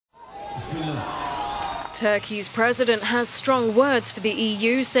Turkey's president has strong words for the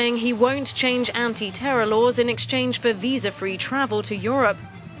EU, saying he won't change anti-terror laws in exchange for visa-free travel to Europe.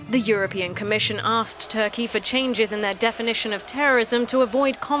 The European Commission asked Turkey for changes in their definition of terrorism to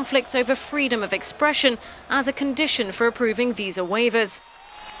avoid conflicts over freedom of expression as a condition for approving visa waivers.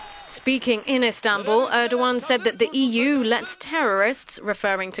 Speaking in Istanbul, Erdogan said that the EU lets terrorists,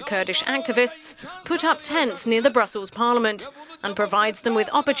 referring to Kurdish activists, put up tents near the Brussels Parliament and provides them with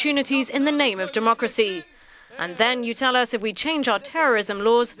opportunities in the name of democracy. And then you tell us if we change our terrorism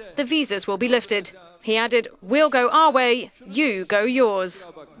laws, the visas will be lifted. He added, "We'll go our way, you go yours."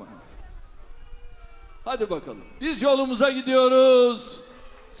 Hadi bakalım. Biz yolumuza gidiyoruz.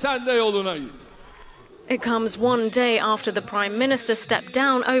 Sen de yoluna git. It comes one day after the Prime Minister stepped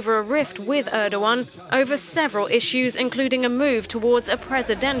down over a rift with Erdogan over several issues, including a move towards a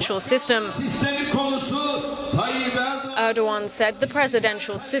presidential system. Erdogan said the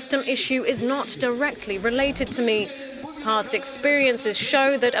presidential system issue is not directly related to me. Past experiences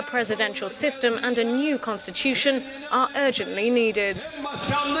show that a presidential system and a new constitution are urgently needed.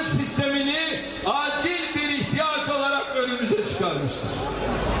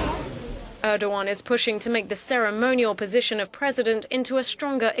 Erdogan is pushing to make the ceremonial position of president into a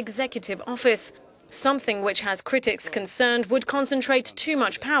stronger executive office, something which has critics concerned would concentrate too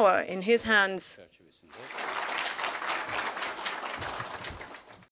much power in his hands.